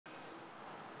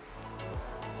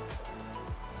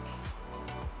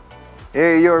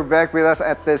Hey, you're back with us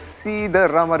at the See the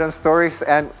Ramadan Stories,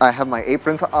 and I have my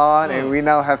aprons on, and we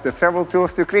now have the several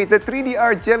tools to create the 3D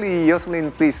art jelly. Yoselin,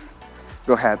 please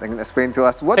go ahead and explain to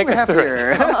us what we have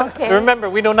here. Okay. Remember,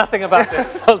 we know nothing about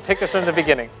this, so take us from the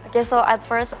beginning. Okay, so at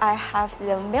first I have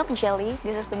the milk jelly.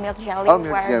 This is the milk jelly,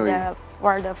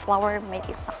 where the flour make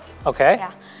itself. Okay.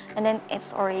 Yeah, and then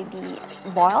it's already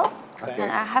boiled, and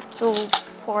I have to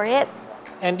pour it.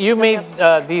 And you made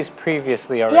these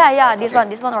previously already? Yeah, this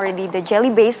one already, the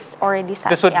jelly base already set.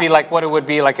 This would be like what it would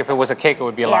be like if it was a cake, it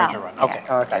would be a larger one. Okay,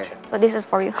 okay. So this is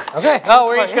for you. Okay, oh,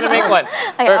 we're each going to make one.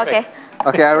 Okay.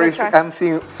 Okay, I'm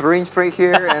seeing syringe right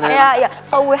here. And then... Yeah.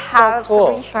 So we have so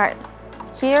cool. syringe right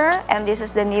here, and this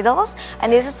is the needles,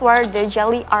 and this is where the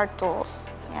jelly art tools.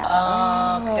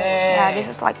 Yeah. Okay. Yeah, this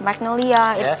is like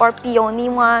magnolia. It's for peony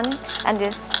one, and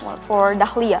this one for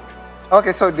dahlia.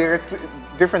 Okay, so there are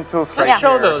different tools right Let's here.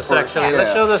 show those actually.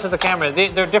 Let's show those to the camera.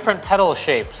 They're different petal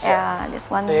shapes. Yeah, this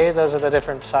one. See, those are the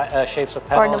different shapes of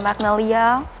petals. For the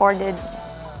magnolia, for the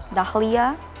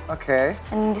dahlia. Okay.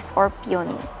 And this for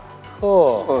peony.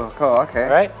 Cool. Cool. Okay.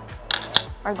 Right.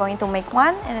 We're going to make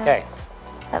one, and okay.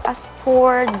 Let us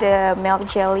pour the milk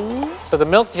jelly. So the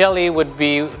milk jelly would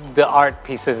be the art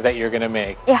pieces that you're going to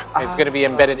make. Yeah. It's going to be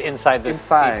embedded inside the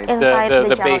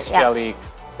the base jelly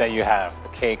that you have, the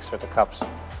cakes or the cups.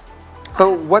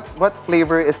 So what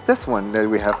flavor is this one that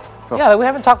we have? So yeah, we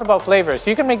haven't talked about flavors. So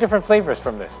you can make different flavors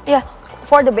from this. Yeah,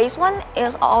 for the base one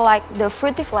is all like the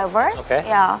fruity flavors. Okay.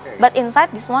 Yeah, but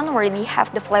inside this one already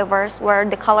have the flavors where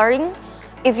the coloring.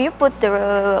 If you put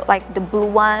the the blue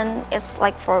one, it's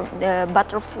like for the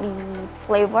butterfly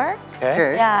flavor.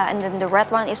 Okay. Yeah, and then the red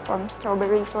one is from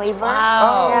strawberry flavor.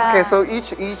 Wow. Oh, okay. So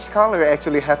each color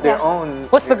actually have their own.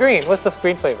 What's the green? What's the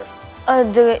green flavor?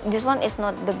 This one is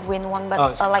not the green one,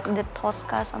 but like the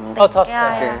Tosca something. Oh, Tosca.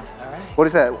 Yeah, okay. Yeah. All right. What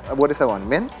is that? What is that one?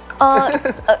 Mint?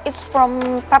 It's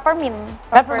from peppermint.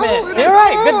 Peppermint. You're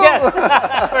right. Good guess.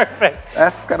 Perfect.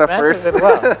 That's kind of first. It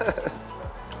well.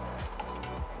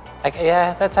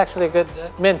 Yeah, that's actually a good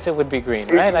mint. It would be green,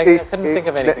 right? I couldn't think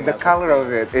of anything. The color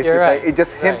of it. It's You're just right. like it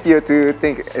just hint you to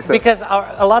think. It's because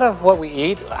a lot of what we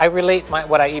eat, I relate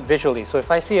what I eat visually. So if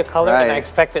I see a color and I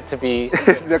expect it to be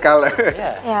the color.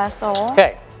 Yeah. Yeah. So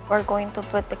we're going to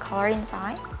put the color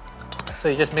inside. So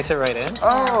you just mix it right in.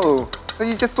 Oh, so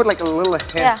you just put like a little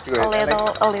hint to it. A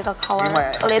little color,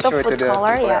 a little food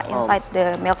color, inside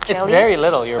the milk jelly. It's very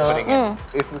little you're putting in.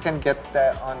 If we can get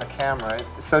that on the camera,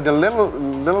 so the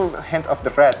little hint of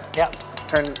the red. Yeah.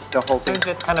 Turn the whole thing. Turns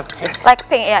it kind of pink. Like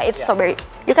pink, it's strawberry.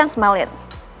 You can smell it.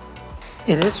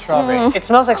 It is strawberry. It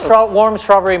smells like warm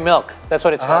strawberry milk. That's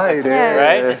what it smells like,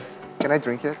 right? Can I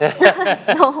drink it?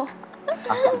 No.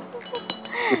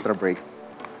 After break.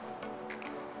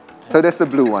 So that's the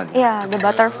blue one. Yeah, the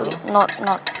butterfly.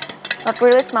 Not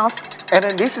really smells. And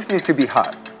then this need to be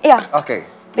hot. Yeah. Okay.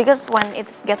 Because when it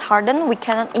gets hardened, we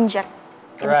cannot inject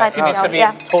inside the jelly. It needs to be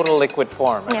in total liquid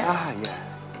form. Yeah. Ah, yes.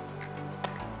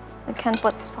 We can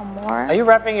put some more. Are you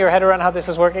wrapping your head around how this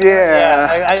is working?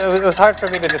 Yeah. It was hard for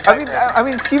me to decide. I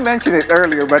mean, she mentioned it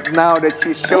earlier, but now that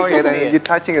she's showing it and you're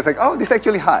touching it, it's like, oh, this is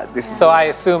actually hot. So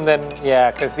I assume then,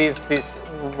 because these,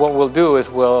 what we'll do is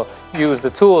we'll use the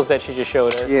tools that she just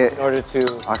showed us in order to.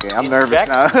 Okay, I'm nervous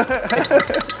now.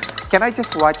 Can I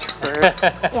just watch first?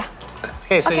 Yeah.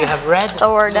 Okay, so you have red,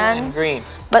 so we're blue, done. and green.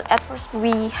 But at first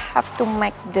we have to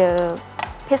make the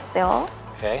pistil.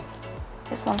 Okay.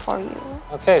 This one for you.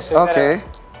 Okay, so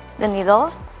the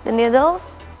needles. The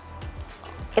needles,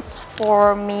 it's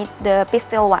for me the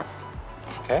pistil one.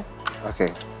 Okay.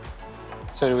 Okay.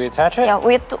 So do we attach it? Yeah,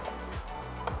 with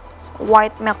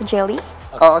white milk jelly.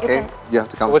 Oh, okay. You have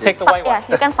to come. We'll take the white one.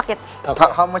 Yeah, you can suck it. Okay.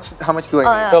 How much do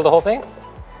I need? Fill the whole thing?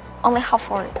 Only half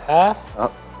for it. Half?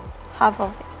 Half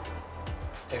of it.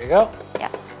 There you go.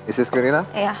 Yeah. Is this good enough?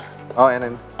 Yeah. Oh, and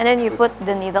then. And then you put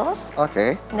the needles.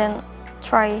 Okay. And then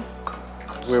try.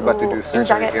 We're about to do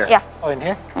surgery here. Yeah. Oh, in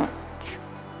here?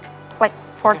 Like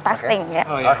for testing. Yeah.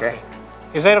 Oh, yeah. Okay.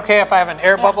 Is that okay if I have an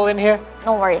air bubble in here?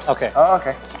 No worries. Okay. Oh,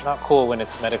 okay. It's not cool when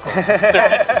it's medical.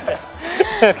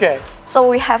 Okay. So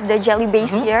we have the jelly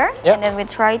base here, and then we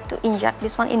try to inject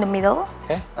this one in the middle.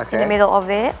 Okay. In the middle of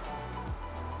it.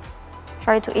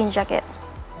 Try to inject it.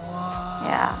 What?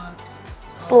 Yeah.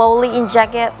 Slowly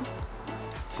inject it.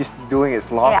 She's doing it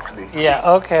flawlessly.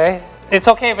 Yeah, okay. It's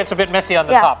okay if it's a bit messy on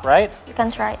the top, right? You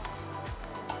can try.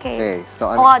 Okay. Okay, so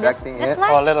I'm injecting it. Nice.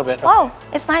 Oh, a little bit. Okay. Oh,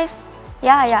 it's nice.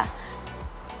 Yeah.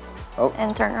 Oh.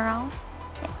 And turn around.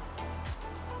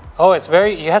 Oh, it's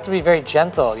you have to be very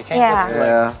gentle. You can't go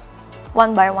through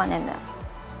one by one and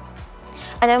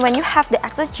then when you have the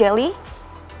excess jelly,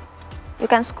 you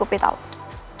can scoop it out.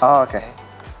 Oh, okay.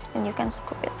 And you can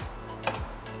scoop it.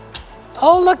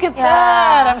 Oh, look at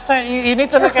that! I'm sorry, you need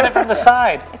to look at it from the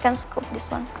side. You can scoop this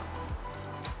one.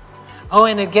 Oh,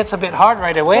 and it gets a bit hard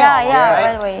right away.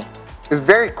 Right away. It's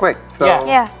very quick. So.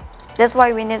 Yeah. That's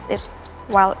why we need it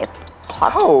while it's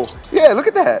hot. Oh, yeah, look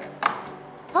at that.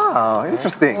 Oh,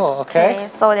 interesting. Oh, okay.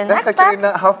 So the That's next actually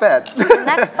step, not half bad.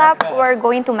 next step, we're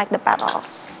going to make the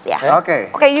petals. Yeah. Okay.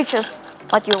 Okay, you choose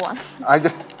what you want. I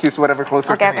just choose whatever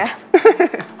closer to me.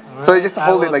 Okay. So you just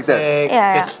hold it like this.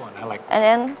 Yeah. This one, I like that. And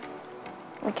then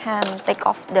we can take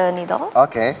off the needles.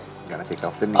 Okay. Gotta take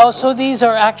off the needle. Oh, so these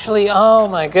are actually, oh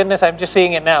my goodness, I'm just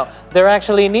seeing it now. They're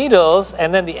actually needles,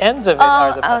 and then the ends of it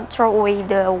are the... Throw away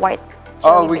the white.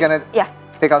 Oh, we're gonna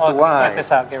take out the white. Get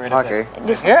this out, get rid of Okay.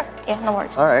 this. Here? Yeah, no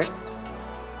worries. All right.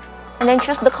 And then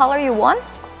choose the color you want.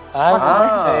 I'm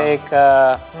gonna take...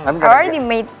 I'm I already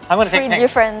made I'm gonna three take pink.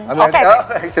 different. I'm gonna,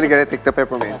 Okay. actually gonna take the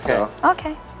peppermint. Okay. So.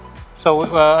 Okay. So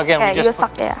again, Okay, we just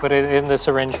you put it in the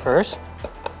syringe first.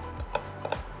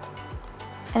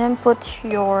 And then put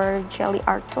your jelly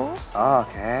art tools.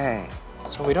 Okay.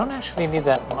 So we don't actually need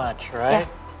that much, right?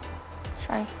 Yeah.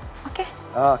 Try. Okay.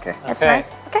 Okay. That's Okay.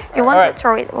 nice. Okay. You want to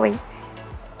throw it away.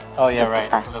 Oh yeah, Take the right.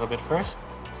 test. A little bit first.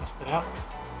 Test it out.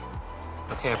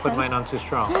 Okay, I put mine on too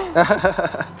strong.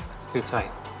 It's too tight.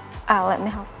 Let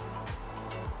me help.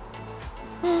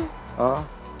 Oh.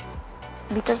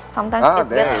 Because sometimes it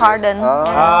there gets it is. hardened. Oh,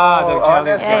 the jelly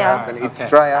that's is what Yeah. happened. Okay. It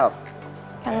dry up.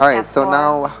 Can All right. tap So more.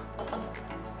 now.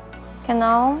 Okay,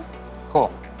 now Cool.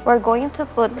 we're going to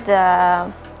put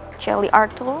the jelly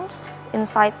art tools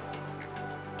inside.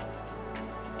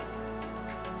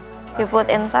 You put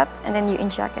inside and then you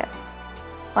inject it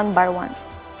one by one.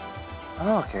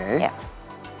 Okay. Yeah.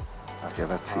 Okay.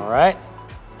 Let's see. All right.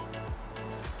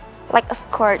 Like a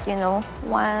skirt, you know.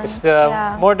 One. It's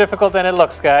yeah. more difficult than it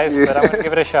looks, guys, but I'm gonna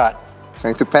give it a shot.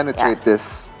 Trying to penetrate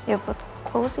this. You put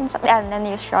close inside and then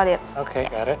you shut it. Okay,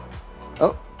 got it.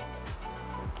 Oh.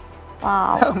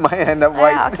 Wow. My hand up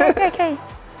white. Yeah, okay.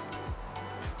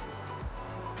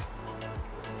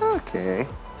 Okay.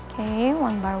 Okay,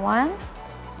 one by one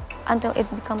until it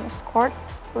becomes a skirt,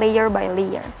 layer by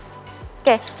layer.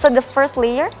 Okay, so the first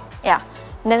layer,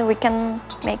 then we can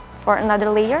make for another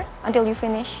layer until you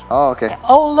finish. Oh, okay.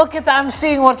 Oh, look at that. I'm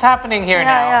seeing what's happening here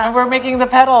now. Yeah. And we're making the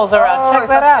petals around. Oh, Check it's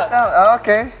that upside out. down.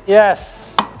 Okay.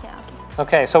 Yes. Okay.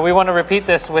 Okay, so we want to repeat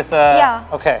this with... Yeah.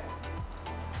 Okay.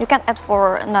 You can add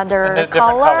for another different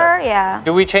color. Yeah.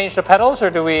 Do we change the petals or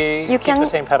do we keep can- the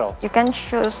same petal? You can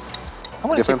choose. I'm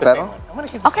going to keep Different the same petal? one. I'm going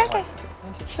to keep the Okay, same okay.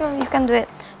 one. Sure, you can do it.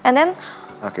 And then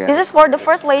Okay. this is for the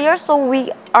first layer, so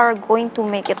we are going to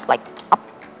make it like up.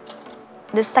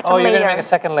 The second Oh, layer. you're going to make a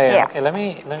second layer. Yeah. Okay, let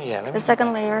me The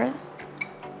second layer.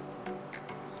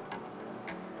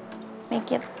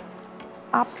 Make it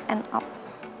up and up.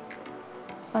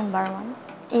 One by one.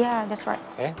 Yeah, that's right.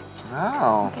 Okay.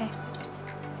 Wow. Okay.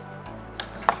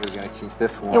 We're gonna change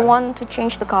this one. You want to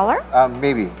change the color?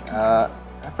 Maybe. I'm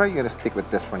probably gonna stick with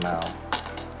this for now.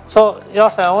 So,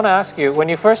 Yoselin, I want to ask you, when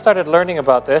you first started learning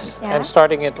about this Yeah. and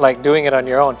starting it, like doing it on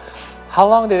your own, how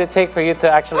long did it take for you to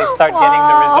actually start getting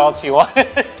the results you wanted?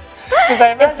 Because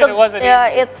I imagine it wasn't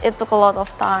easy. It took a lot of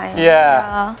time.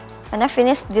 Yeah. When I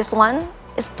finished this one,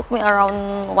 it took me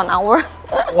around 1 hour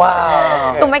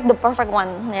Wow. to make the perfect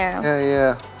one. Yeah.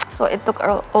 Yeah. So it took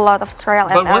a lot of trial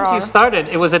But and error. once you started,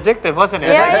 it was addictive, wasn't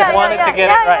it? Yeah, I just wanted to get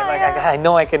it right. yeah. Like, I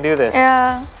know I can do this.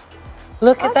 Yeah.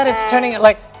 Look at that, it's turning it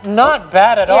like not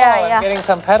bad at all. Yeah. I'm getting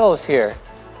some petals here.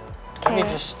 Let me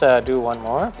Okay. just do one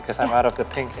more because I'm out of the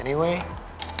pink anyway.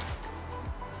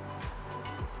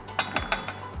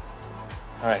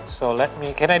 All right, so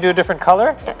can I do a different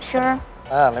color? Yeah, sure.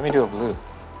 Let me do a blue.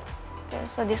 Okay,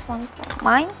 so this one for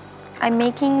mine. I'm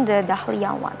making the dahlia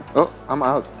one. Oh, I'm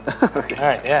out. Okay. All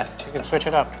right, yeah, you can switch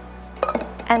it up.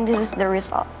 And this is the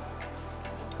result.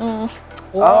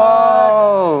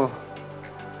 Oh.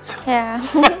 Yeah.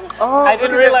 Oh. I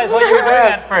didn't realize what you were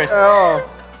doing at first. Oh.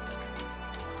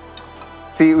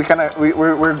 See,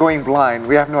 we're going blind.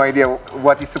 We have no idea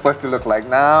what it's supposed to look like.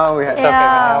 Now we have. It's okay, but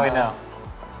Yeah. now we know.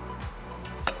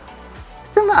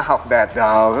 Still not half bad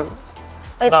though.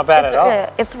 Not bad at all.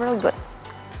 It's really good.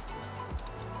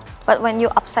 But when you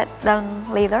upside down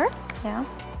later,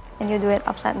 when you do it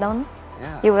upside down,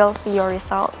 you will see your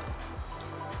result.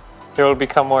 It will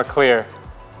become more clear.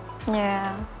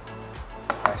 Yeah.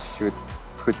 I should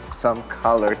put some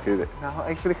color to it. No,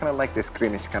 I actually kind of like this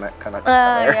greenish kind of color.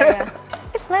 Yeah.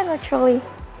 It's nice actually.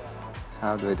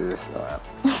 How do I do this?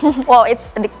 Oh, Well, it's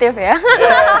addictive, yeah.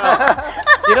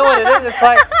 You know what it is? It's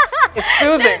like, it's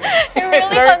soothing. It's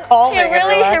very calming and It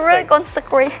really relaxing.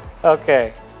 consecrate.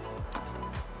 Okay.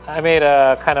 I made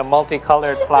a kind of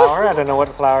multicolored flower. I don't know what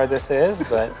flower this is,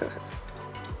 but...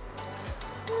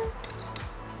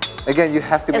 Again, you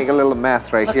have to make a little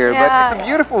mess right here, but yeah, it's a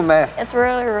beautiful mess. It's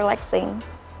really relaxing.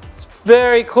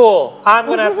 Very cool. I'm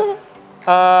gonna have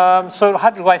to. So how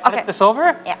do I flip this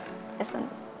over? Yeah, this one.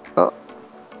 Oh.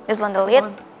 This one, the lid.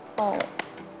 Oh.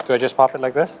 Do I just pop it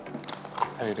like this?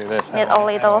 How do you do this? Need a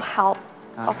little help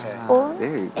of spoon.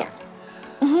 There you go. Yeah.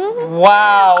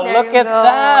 Wow, There look you at go.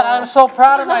 that. I'm so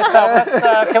proud of myself.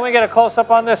 Let's, can we get a close-up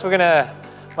on this? We're gonna,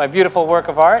 my beautiful work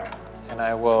of art, and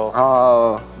I will.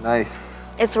 Oh, nice.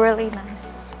 It's really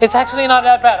nice. It's actually not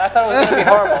that bad. I thought it was gonna be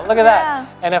horrible. Look at Yeah. that.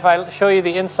 And if I show you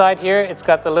the inside here, it's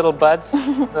got the little buds,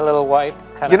 the little white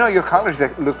kind of. You know, your colors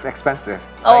looks expensive.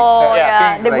 Oh, Like,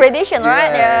 yeah. things The like- gradation,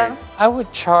 right? Yeah. I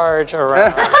would charge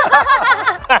around.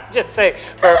 I'm just saying,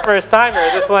 for a first timer,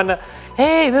 this one.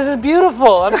 Hey, this is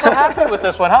beautiful. I'm so happy with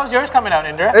this one. How's yours coming out,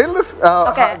 Indra? It looks.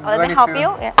 Okay, let me help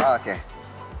you. Yeah. Okay.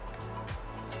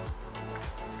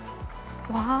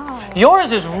 Wow.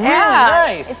 Yours is really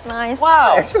nice. It's nice.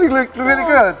 Wow. Actually, look really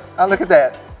good. Look at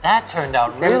that. That turned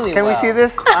out really Can well. we see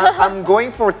this? I'm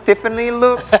going for Tiffany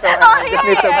look, so I just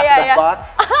need the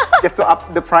box just to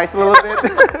up the price a little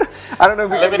bit. I don't know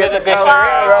if we can get Limited the edition. color.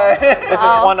 Right. This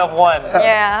is one of one.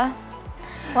 Yeah.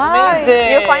 Wow,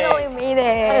 Amazing. you finally made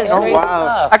it. Oh Great wow!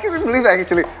 stuff. I can't even believe it,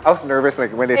 actually. I was nervous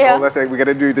like when they Yeah. told us like we're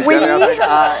gonna do the challenge. I was like,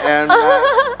 I am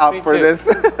up Me for too. this.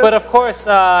 But of course,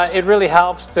 it really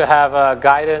helps to have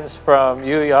guidance from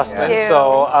you, Yoselin. Yeah.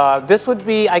 So this would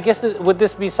be, I guess, would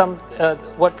this be some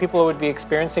what people would be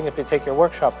experiencing if they take your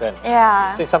workshop then?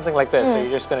 Yeah. Say something like this. So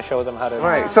you're just going to show them how to.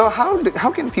 Right. So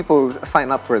how can people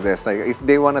sign up for this? Like if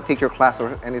they want to take your class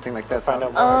or anything like that? Find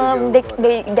out how do they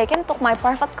go? They can take my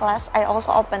private class. I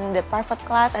also open the private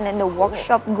class and then the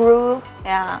workshop group.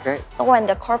 Yeah. Okay. So when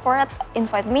the corporate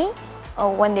invite me,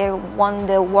 when they want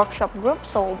the workshop group,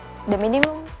 so the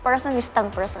minimum person is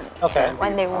 10%. Okay.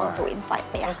 When they want to invite,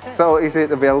 yeah. So is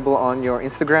it available on your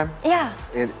Instagram? Yeah.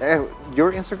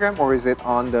 Your Instagram, or is it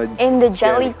on the? In the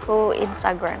Jellico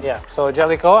Instagram. Yeah, so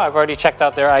Jellico, I've already checked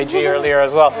out their IG earlier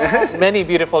as well. Many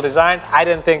beautiful designs. I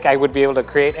didn't think I would be able to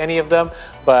create any of them,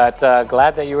 but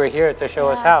glad that you were here to show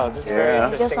us how. This is very Yeah.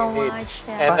 interesting Thank you so indeed. much.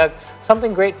 Yeah. And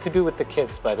something great to do with the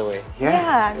kids, by the way. Yes.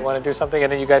 Yeah. You want to do something, and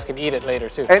then you guys can eat it later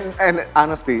too. And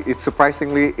honestly, it's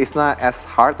surprisingly, it's not as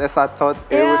hard as I thought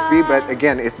it would be. But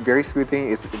again, it's very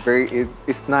soothing. It's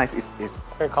it's nice. It's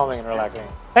Very calming and relaxing.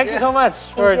 Thank you so much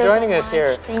for you so joining us much.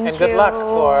 here. Thank and good luck you.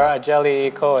 for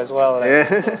Jellico as well.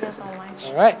 Thank you so much.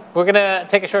 All right, we're going to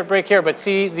take a short break here, but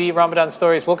see the Ramadan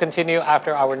stories will continue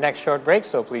after our next short break,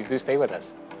 so please do stay with us.